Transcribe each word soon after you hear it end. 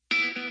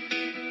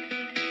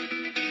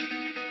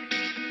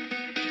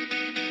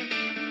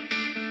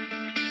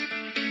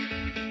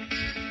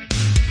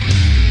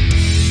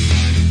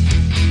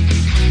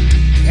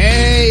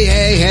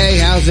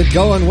How's it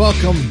going?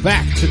 Welcome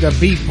back to the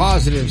Be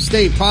Positive,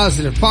 Stay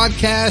Positive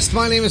podcast.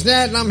 My name is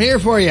Nat and I'm here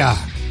for you.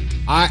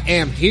 I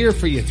am here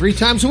for you 3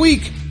 times a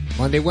week,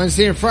 Monday,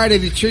 Wednesday, and Friday,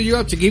 to cheer you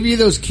up, to give you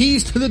those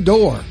keys to the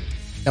door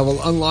that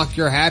will unlock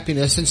your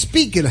happiness. And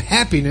speaking of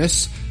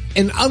happiness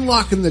and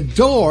unlocking the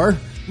door,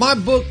 my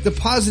book, The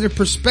Positive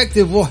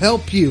Perspective, will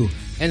help you.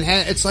 And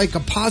it's like a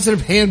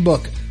positive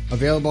handbook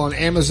available on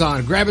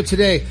Amazon. Grab it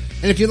today.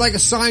 And if you'd like a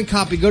signed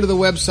copy, go to the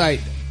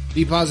website,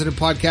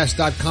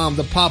 BePositivePodcast.com.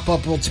 The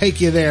pop-up will take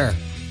you there.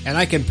 And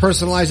I can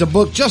personalize a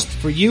book just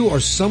for you or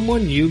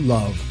someone you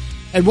love.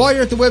 And while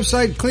you're at the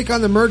website, click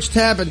on the merch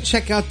tab and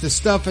check out the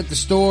stuff at the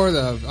store.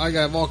 I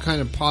got all kind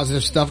of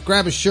positive stuff.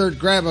 Grab a shirt,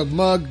 grab a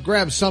mug,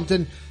 grab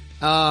something,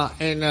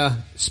 and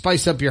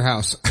spice up your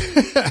house.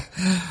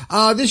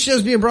 This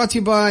show's being brought to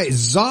you by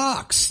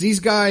Zox. These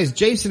guys,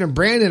 Jason and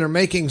Brandon, are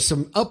making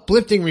some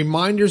uplifting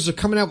reminders. They're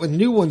coming out with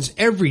new ones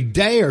every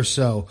day or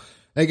so.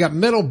 They got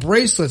metal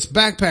bracelets,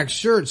 backpacks,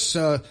 shirts.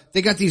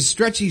 They got these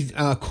stretchy,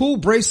 cool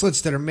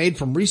bracelets that are made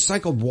from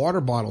recycled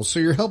water bottles. So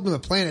you're helping the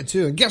planet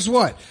too. And guess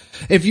what?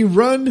 If you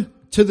run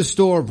to the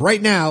store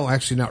right now,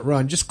 actually not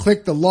run, just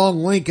click the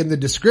long link in the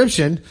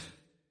description.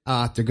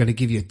 They're going to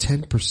give you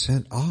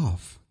 10%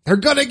 off. They're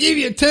going to give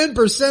you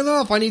 10%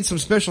 off. I need some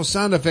special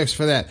sound effects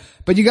for that.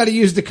 But you got to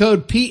use the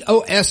code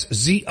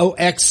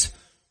POSZOX.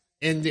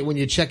 And when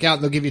you check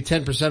out, they'll give you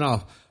 10%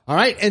 off. All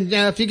right, and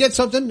if you get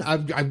something,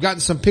 I've gotten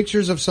some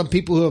pictures of some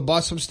people who have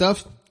bought some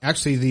stuff.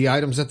 Actually, the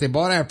items that they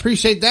bought, I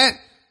appreciate that.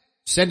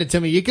 Send it to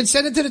me. You can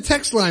send it to the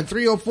text line,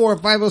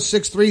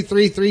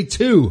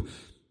 304-506-3332.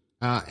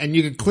 And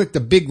you can click the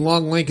big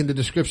long link in the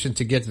description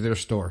to get to their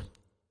store.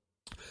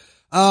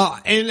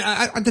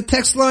 At the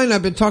text line,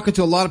 I've been talking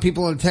to a lot of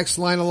people on the text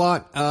line a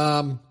lot.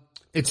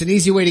 It's an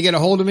easy way to get a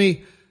hold of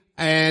me,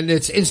 and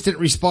it's instant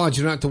response.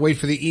 You don't have to wait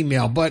for the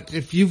email. But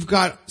if you've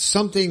got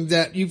something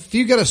if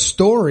you got a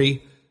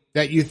story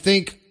that you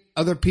think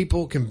other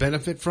people can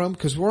benefit from,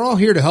 because we're all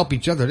here to help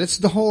each other. That's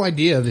the whole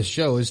idea of this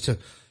show, is to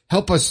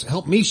help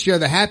me share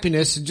the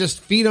happiness and just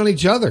feed on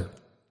each other.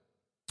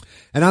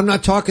 And I'm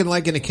not talking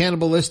like in a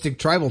cannibalistic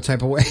tribal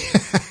type of way.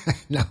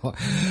 No.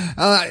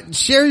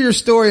 Share your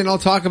story and I'll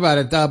talk about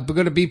it.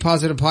 Go to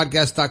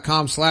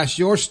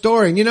BePositivePodcast.com/your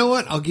story. And you know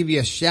what? I'll give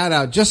you a shout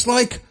out, just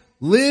like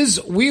Liz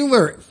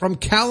Wheeler from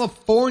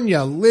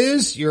California.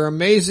 Liz, you're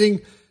amazing.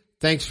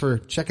 Thanks for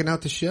checking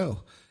out the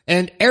show.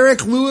 And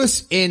Eric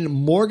Lewis in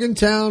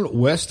Morgantown,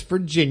 West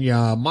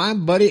Virginia. My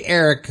buddy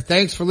Eric,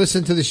 thanks for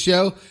listening to the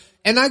show.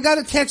 And I got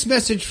a text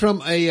message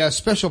from a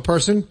special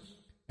person,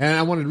 and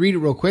I wanted to read it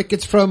real quick.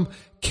 It's from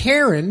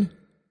Karen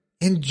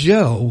and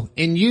Joe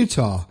in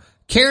Utah.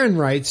 Karen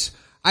writes,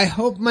 I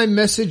hope my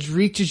message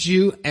reaches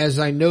you, as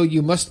I know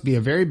you must be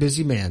a very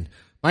busy man.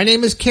 My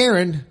name is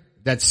Karen.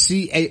 That's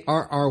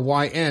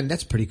Carryn.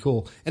 That's pretty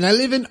cool. And I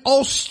live in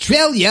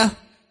Australia.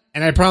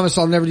 And I promise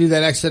I'll never do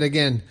that accent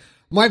again.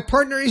 My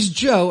partner is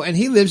Joe, and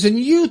he lives in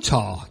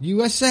Utah,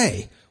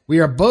 USA.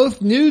 We are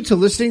both new to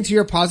listening to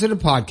your positive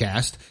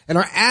podcast and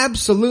are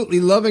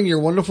absolutely loving your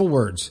wonderful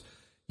words.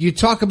 You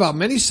talk about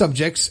many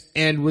subjects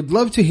and would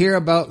love to hear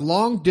about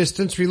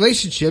long-distance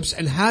relationships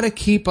and how to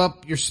keep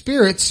up your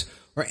spirits,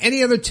 or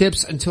any other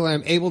tips until I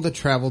am able to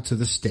travel to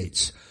the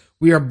States.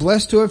 We are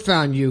blessed to have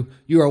found you.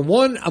 You are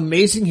one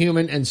amazing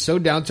human and so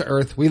down to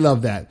earth. We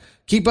love that.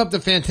 Keep up the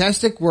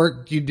fantastic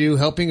work you do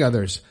helping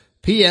others.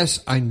 P.S.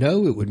 I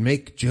know it would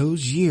make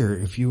Joe's year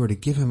if you were to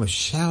give him a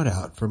shout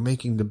out for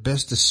making the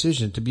best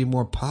decision to be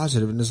more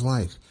positive in his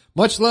life.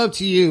 Much love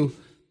to you.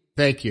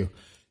 Thank you.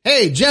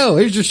 Hey, Joe,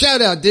 here's your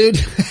shout out,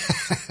 dude.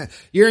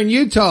 You're in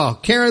Utah.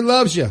 Karen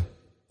loves you.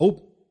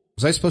 Oh,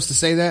 was I supposed to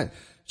say that?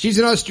 She's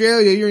in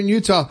Australia. You're in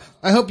Utah.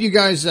 I hope you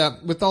guys,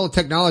 with all the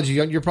technology,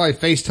 you're probably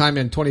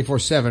FaceTiming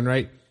 24/7,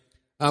 right?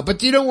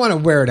 But you don't want to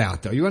wear it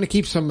out, though. You want to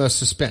keep some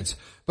suspense.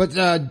 But,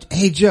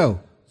 hey,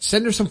 Joe,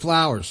 send her some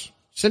flowers.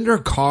 Send her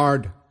a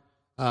card.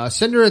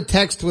 Send her a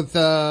text with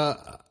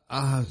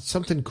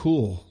something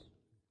cool.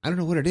 I don't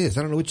know what it is.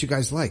 I don't know what you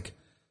guys like.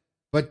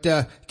 But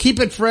keep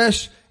it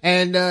fresh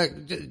and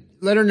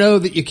let her know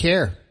that you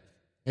care.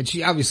 And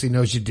she obviously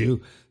knows you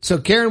do. So,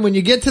 Karen, when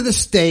you get to the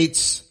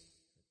States,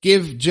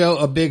 give Joe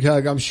a big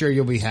hug. I'm sure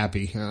you'll be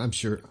happy. I'm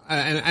sure.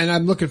 And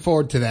I'm looking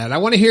forward to that. I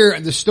want to hear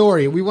the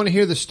story. We want to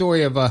hear the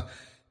story of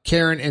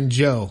Karen and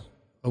Joe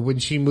when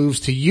she moves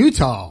to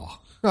Utah.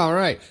 All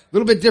right. A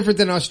little bit different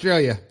than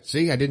Australia.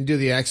 See, I didn't do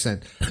the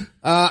accent.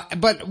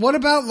 But what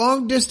about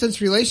long distance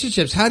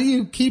relationships? How do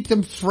you keep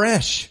them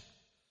fresh?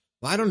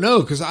 Well, I don't know,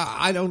 because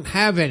I don't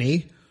have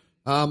any.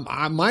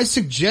 My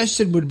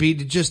suggestion would be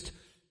to just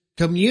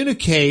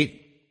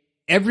communicate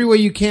every way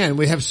you can.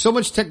 We have so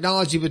much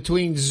technology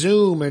between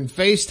Zoom and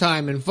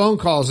FaceTime and phone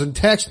calls and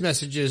text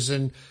messages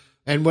and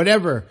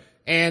whatever.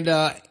 And,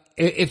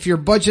 if your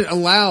budget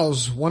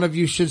allows, one of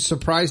you should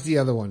surprise the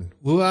other one.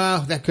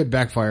 Well, that could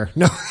backfire.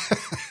 No.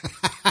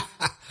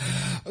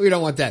 We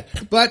don't want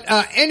that. But,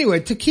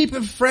 anyway, to keep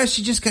it fresh,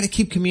 you just gotta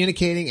keep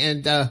communicating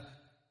and,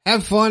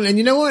 have fun. And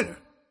you know what?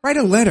 Write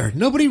a letter.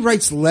 Nobody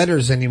writes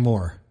letters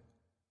anymore.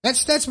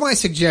 That's my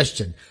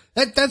suggestion.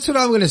 That's what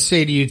I'm gonna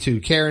say to you two,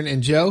 Karen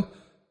and Joe.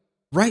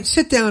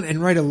 sit down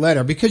and write a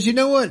letter, because you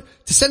know what?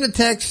 To send a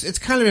text, it's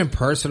kind of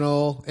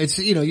impersonal. It's,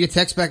 you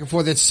text back and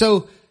forth.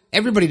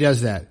 Everybody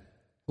does that.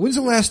 When's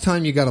the last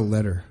time you got a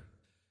letter?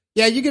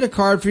 Yeah, you get a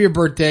card for your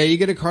birthday, you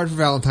get a card for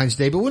Valentine's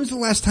Day, but when's the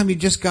last time you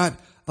just got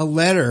a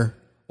letter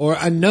or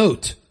a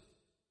note?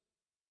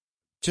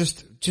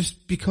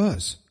 Just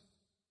because.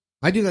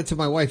 I do that to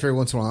my wife every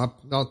once in a while.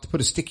 I'll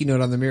put a sticky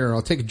note on the mirror.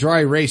 I'll take a dry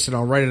erase and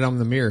I'll write it on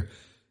the mirror.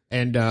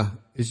 And,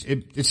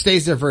 it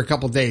stays there for a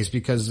couple days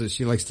because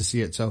she likes to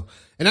see it. So,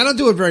 and I don't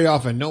do it very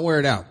often. Don't wear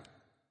it out.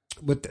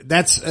 But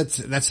that's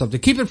something.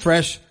 Keep it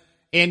fresh.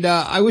 And,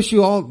 I wish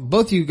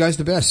both of you guys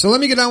the best. So let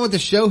me get on with the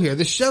show here.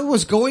 The show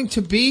was going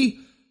to be,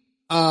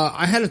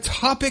 I had a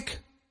topic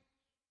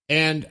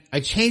and I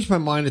changed my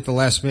mind at the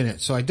last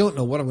minute. So I don't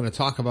know what I'm going to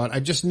talk about. I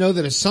just know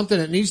that it's something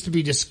that needs to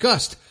be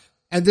discussed.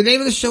 And the name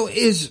of the show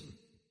is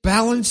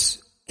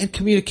Balance and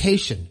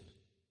Communication.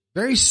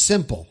 Very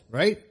simple,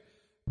 right?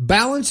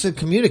 Balance and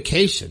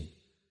communication.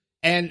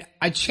 And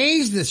I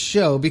changed this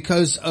show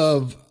because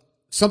of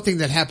something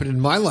that happened in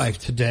my life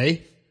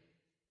today.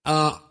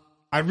 I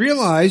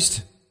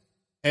realized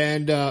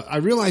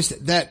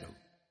that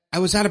I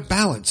was out of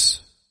balance.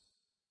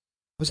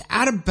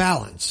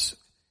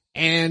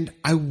 And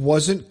I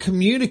wasn't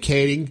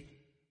communicating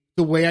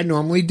the way I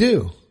normally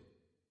do.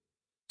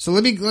 So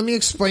let me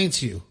explain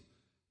to you.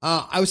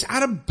 I was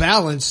out of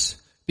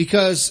balance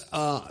because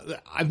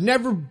I've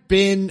never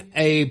been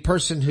a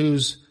person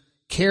who's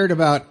cared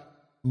about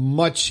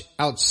much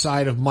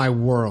outside of my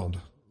world,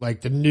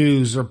 like the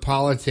news or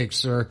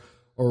politics or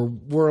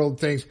world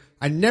things.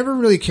 I never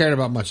really cared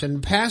about much. In the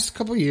past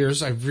couple of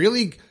years, I've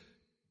really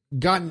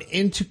gotten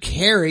into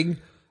caring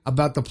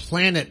about the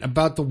planet,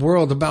 about the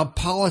world, about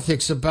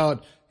politics,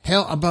 about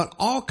hell, about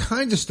all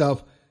kinds of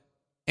stuff.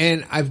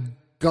 And I've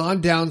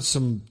gone down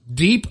some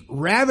deep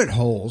rabbit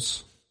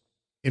holes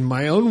in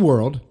my own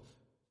world.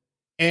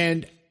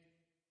 And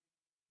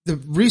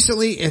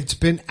recently it's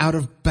been out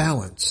of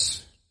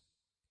balance.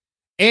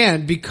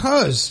 And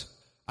because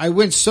I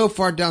went so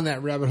far down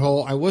that rabbit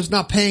hole, I was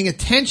not paying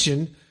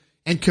attention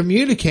and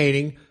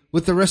communicating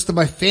with the rest of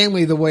my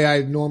family the way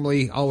I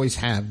normally always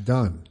have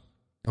done.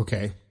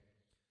 Okay.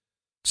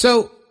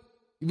 So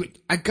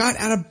I got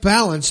out of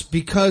balance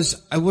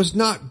because I was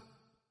not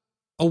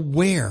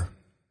aware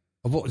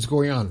of what was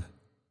going on.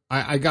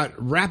 I got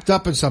wrapped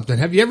up in something.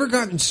 Have you ever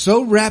gotten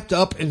so wrapped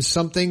up in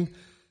something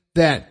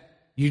that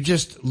you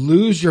just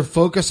lose your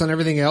focus on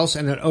everything else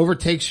and it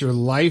overtakes your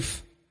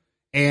life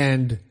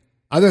and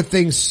other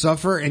things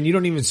suffer and you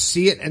don't even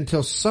see it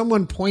until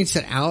someone points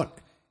it out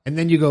and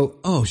then you go,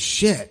 oh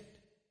shit,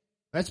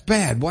 that's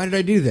bad. Why did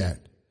I do that?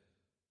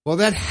 Well,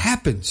 that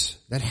happens.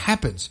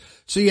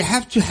 So you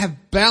have to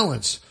have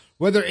balance,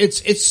 whether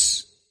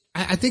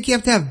I think you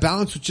have to have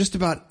balance with just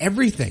about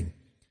everything,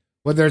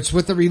 whether it's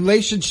with a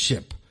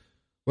relationship,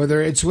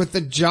 whether it's with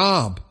a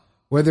job,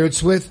 whether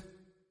it's with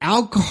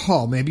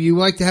alcohol. Maybe you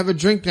like to have a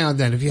drink now and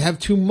then. If you have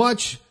too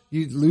much,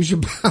 you lose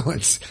your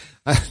balance.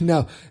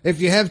 No, if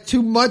you have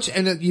too much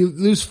and you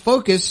lose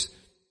focus,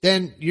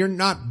 then you're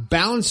not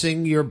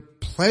balancing your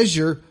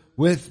pleasure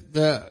with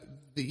the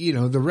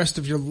rest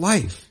of your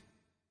life.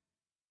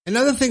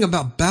 Another thing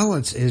about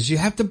balance is you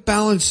have to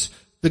balance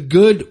the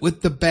good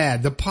with the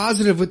bad, the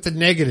positive with the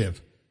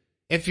negative.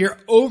 If you're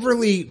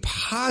overly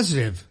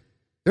positive,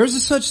 there's a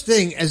such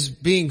thing as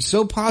being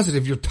so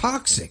positive you're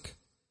toxic.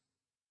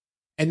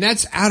 And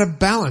that's out of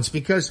balance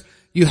because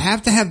you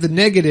have to have the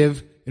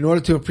negative in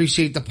order to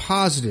appreciate the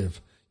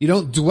positive. You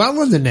don't dwell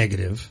on the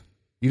negative.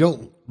 You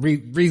don't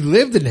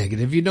relive the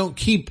negative. You don't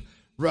keep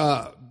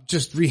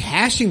just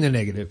rehashing the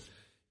negative.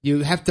 You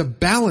have to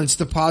balance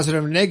the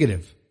positive and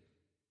negative.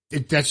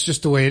 That's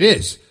just the way it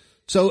is.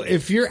 So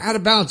if you're out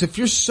of balance, if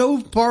you're so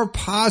far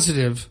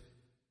positive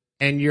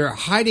and you're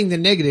hiding the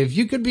negative,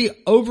 you could be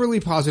overly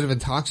positive and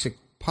toxic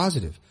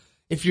positive.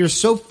 If you're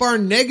so far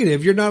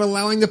negative, you're not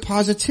allowing the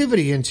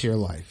positivity into your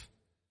life.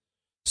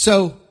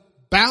 So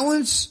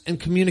balance and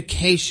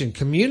communication.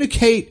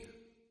 Communicate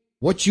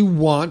what you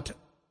want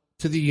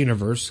to the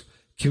universe.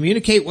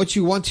 Communicate what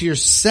you want to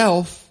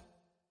yourself.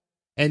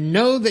 And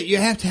know that you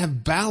have to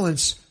have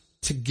balance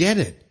to get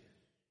it.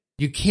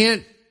 You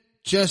can't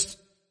just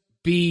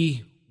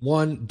be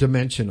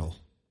one-dimensional.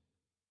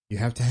 You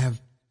have to have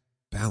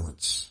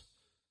balance.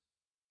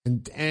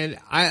 And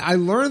I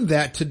learned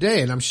that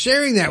today, and I'm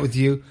sharing that with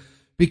you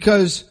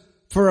because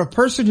for a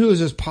person who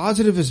is as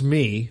positive as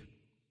me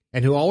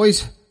and who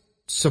always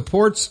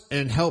supports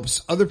and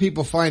helps other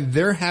people find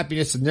their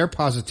happiness and their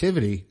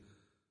positivity,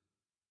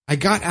 I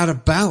got out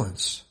of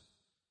balance.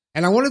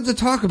 And I wanted to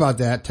talk about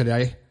that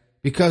today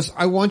because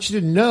I want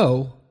you to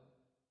know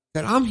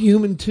that I'm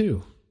human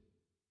too.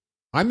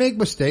 I make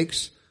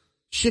mistakes.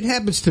 Shit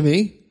happens to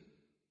me.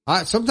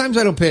 Sometimes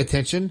I don't pay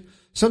attention.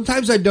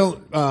 Sometimes I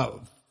don't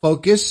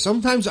focus.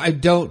 Sometimes I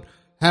don't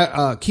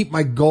keep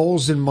my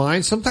goals in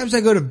mind. Sometimes I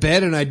go to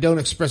bed and I don't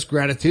express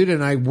gratitude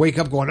and I wake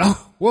up going,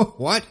 oh, whoa,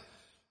 what?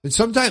 And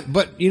sometimes,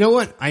 but you know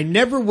what? I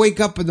never wake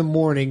up in the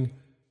morning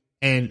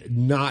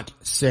and not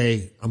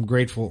say I'm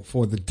grateful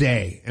for the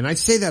day. And I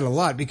say that a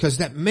lot because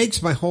that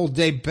makes my whole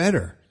day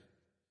better.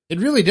 It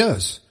really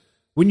does.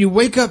 When you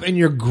wake up and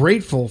you're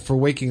grateful for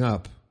waking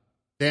up,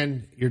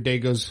 then your day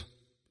goes,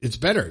 it's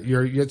better.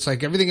 It's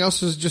like everything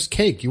else is just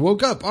cake. You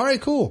woke up. All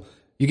right, cool.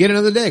 You get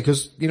another day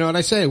because you know what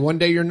I say, one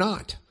day you're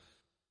not.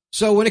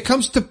 So when it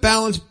comes to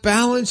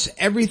balance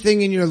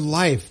everything in your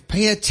life.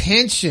 Pay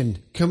attention,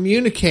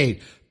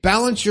 communicate,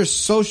 balance your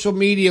social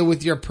media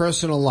with your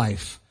personal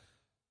life.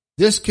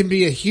 This can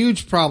be a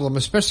huge problem,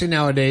 especially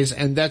nowadays,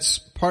 and that's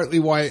partly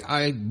why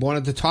I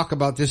wanted to talk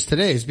about this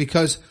today, is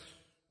because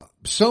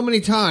so many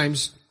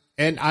times,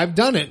 and I've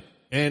done it,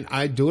 and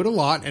I do it a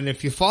lot, and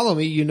if you follow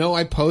me, you know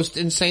I post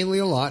insanely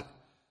a lot.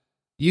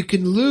 You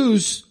can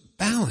lose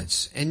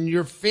balance, and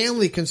your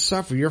family can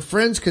suffer, your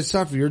friends can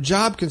suffer, your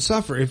job can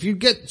suffer. If you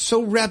get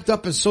so wrapped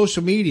up in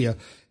social media,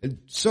 and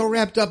so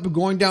wrapped up in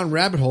going down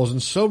rabbit holes,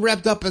 and so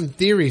wrapped up in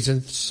theories,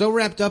 and so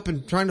wrapped up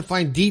in trying to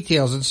find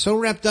details, and so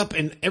wrapped up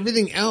in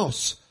everything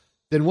else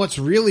than what's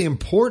really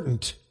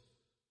important,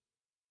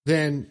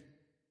 then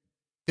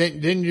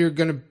you're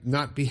going to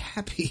not be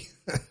happy.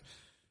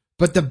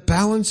 But the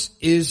balance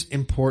is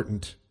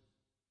important.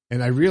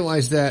 And I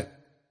realize that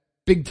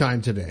big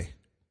time today.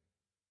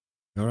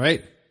 All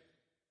right.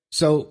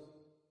 So,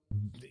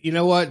 you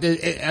know what?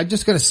 I'm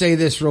just going to say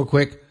this real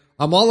quick.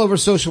 I'm all over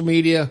social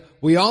media.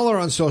 We all are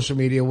on social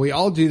media. We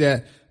all do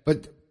that.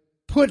 But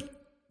put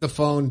the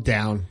phone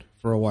down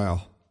for a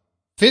while.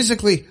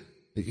 Physically,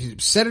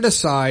 set it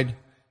aside.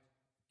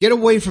 Get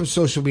away from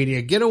social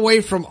media. Get away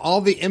from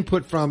all the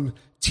input from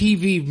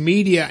TV,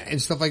 media,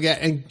 and stuff like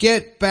that, and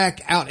get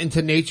back out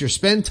into nature.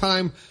 Spend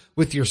time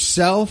with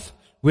yourself,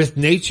 with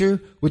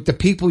nature, with the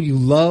people you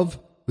love,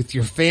 with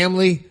your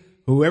family,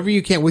 whoever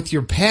you can, with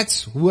your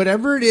pets,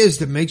 whatever it is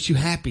that makes you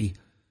happy.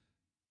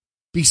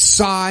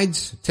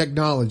 Besides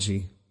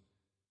technology,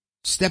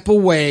 step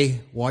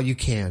away while you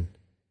can.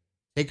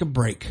 Take a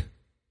break.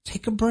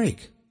 Take a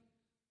break.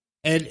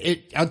 And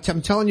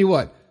I'm telling you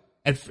what,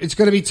 it's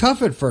going to be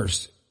tough at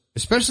first,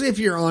 especially if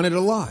you're on it a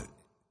lot.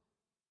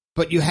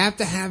 But you have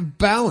to have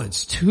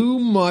balance. Too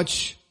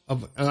much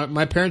of,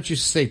 my parents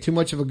used to say, too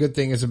much of a good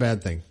thing is a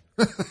bad thing.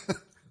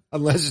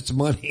 Unless it's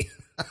money.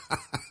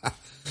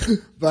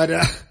 But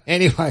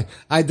anyway,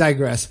 I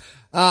digress.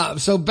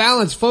 So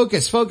balance,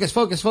 focus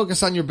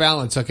on your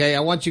balance, okay? I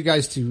want you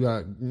guys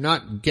to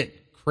not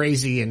get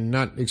crazy and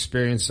not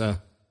experience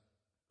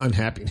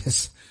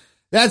unhappiness.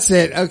 That's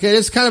it. Okay,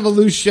 it's kind of a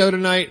loose show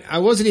tonight. I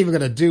wasn't even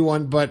going to do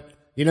one, but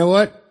you know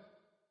what?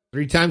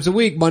 3 times a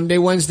week, Monday,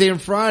 Wednesday, and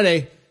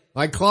Friday.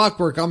 Like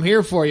clockwork, I'm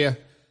here for you.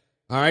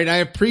 All right. I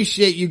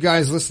appreciate you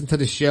guys listening to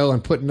the show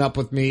and putting up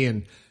with me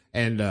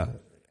and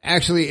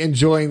actually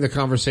enjoying the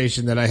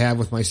conversation that I have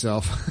with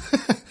myself.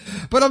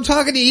 But I'm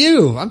talking to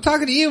you. I'm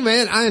talking to you,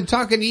 man. I am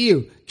talking to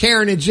you.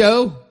 Karen and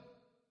Joe,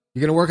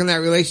 you're going to work on that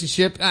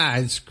relationship?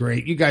 It's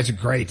great. You guys are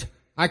great.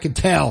 I can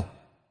tell.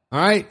 All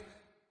right.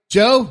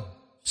 Joe,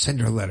 send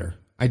her a letter.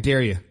 I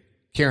dare you.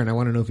 Karen, I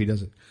want to know if he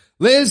does it.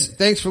 Liz,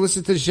 thanks for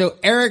listening to the show.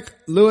 Eric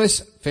Lewis,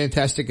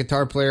 fantastic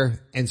guitar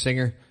player and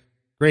singer.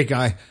 Great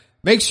guy.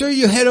 Make sure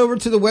you head over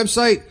to the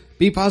website,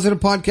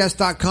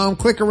 bepositivepodcast.com.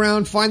 Click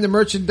around, find the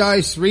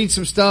merchandise, read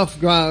some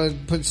stuff,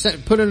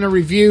 put in a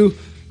review.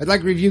 I'd like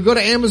a review. Go to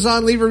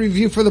Amazon, leave a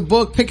review for the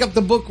book. Pick up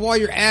the book while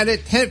you're at it.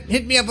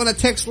 Hit me up on a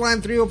text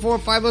line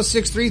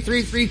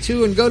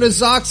 304-506-3332 and go to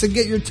Zox and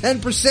get your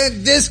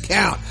 10%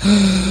 discount.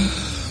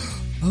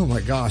 Oh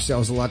my gosh, that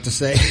was a lot to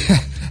say.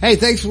 Hey,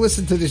 thanks for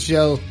listening to the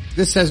show.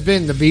 This has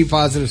been the Be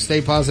Positive,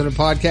 Stay Positive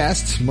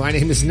podcast. My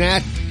name is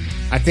Nat.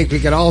 I think we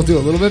could all do a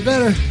little bit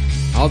better.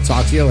 I'll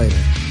talk to you later.